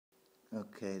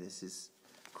Okay, this is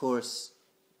chorus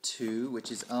 2,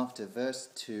 which is after verse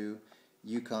 2.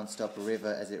 You can't stop a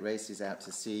river as it races out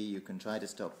to sea. You can try to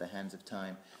stop the hands of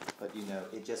time, but you know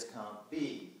it just can't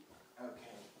be.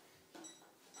 Okay.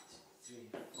 2,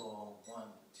 3, 4, 1,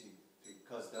 2, 3.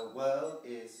 'Cause the world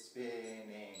is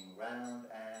spinning round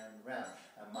and round,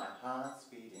 and my heart's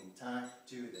beating time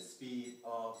to the speed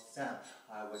of sound.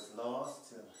 I was lost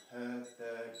till I heard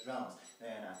the drums,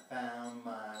 then I found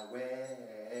my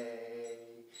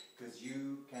way. 'Cause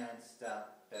you can't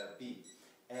stop the beat.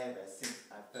 Ever since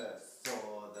I first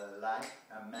saw the light,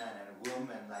 a man and a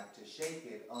woman like to shake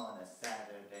it on a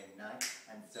Saturday night,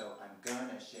 and so I'm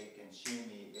gonna shake and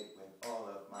shimmy it with all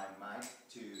of my might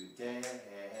today.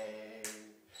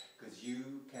 'Cause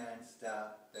you can't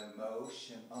stop the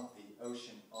motion of the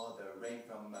ocean or the rain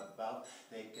from above.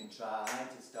 They can try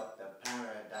to stop the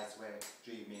paradise we're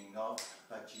dreaming of,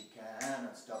 but you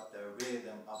cannot stop the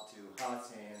rhythm of two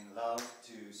hearts in love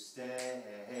to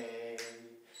stay.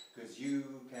 'Cause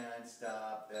you can't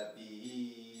stop the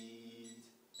beat,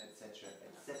 etc.,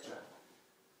 etc.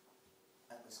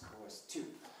 That was chorus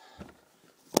 2.